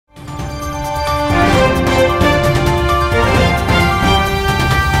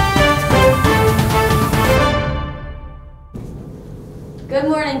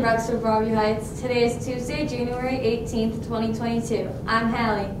morning, Bruxville Broadview Heights. Today is Tuesday, January 18th, 2022. I'm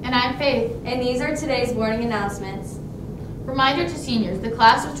Hallie. And I'm Faith. And these are today's morning announcements. Reminder to seniors, the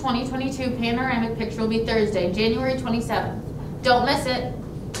class of 2022 panoramic picture will be Thursday, January 27th. Don't miss it.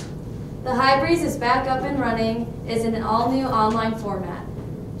 The High Breeze is back up and running, is in an all-new online format.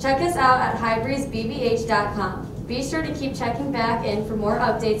 Check us out at highbreezebh.com. Be sure to keep checking back in for more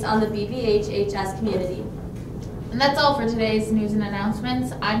updates on the BBHHS community. And that's all for today's news and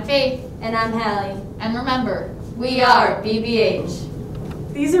announcements. I'm Faith. And I'm Hallie. And remember, we are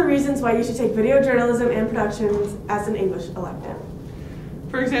BBH. These are reasons why you should take video journalism and productions as an English elective.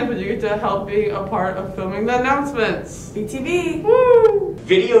 For example, you get to help being a part of filming the announcements. BTV! Woo!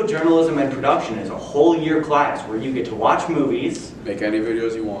 Video journalism and production is a whole year class where you get to watch movies, make any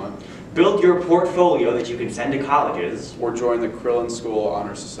videos you want, build your portfolio that you can send to colleges, or join the Krillin School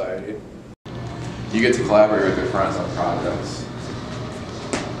Honor Society. You get to collaborate with your friends on projects.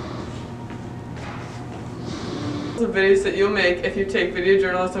 The videos that you'll make if you take video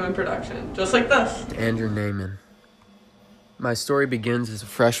journalism and production, just like this. Andrew Naiman. My story begins as a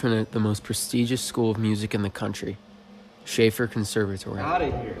freshman at the most prestigious school of music in the country, Schaefer Conservatory. Out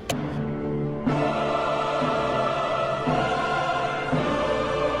of here.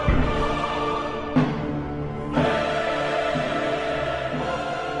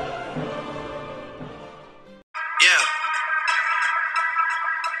 Yeah.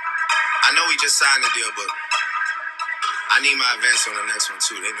 I know we just signed the deal, but I need my advance on the next one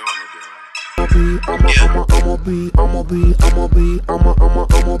too. They know I'm gonna be around.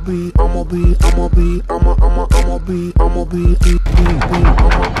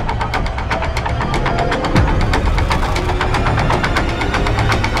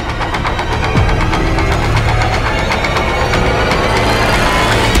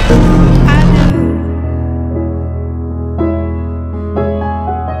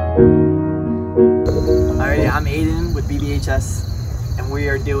 Alrighty, I'm Aiden with BBHS, and we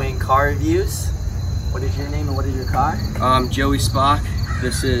are doing car reviews. What is your name and what is your car? I'm Joey Spock.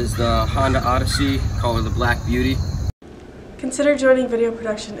 This is the Honda Odyssey, call her the Black Beauty. Consider joining video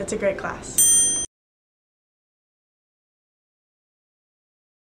production. It's a great class.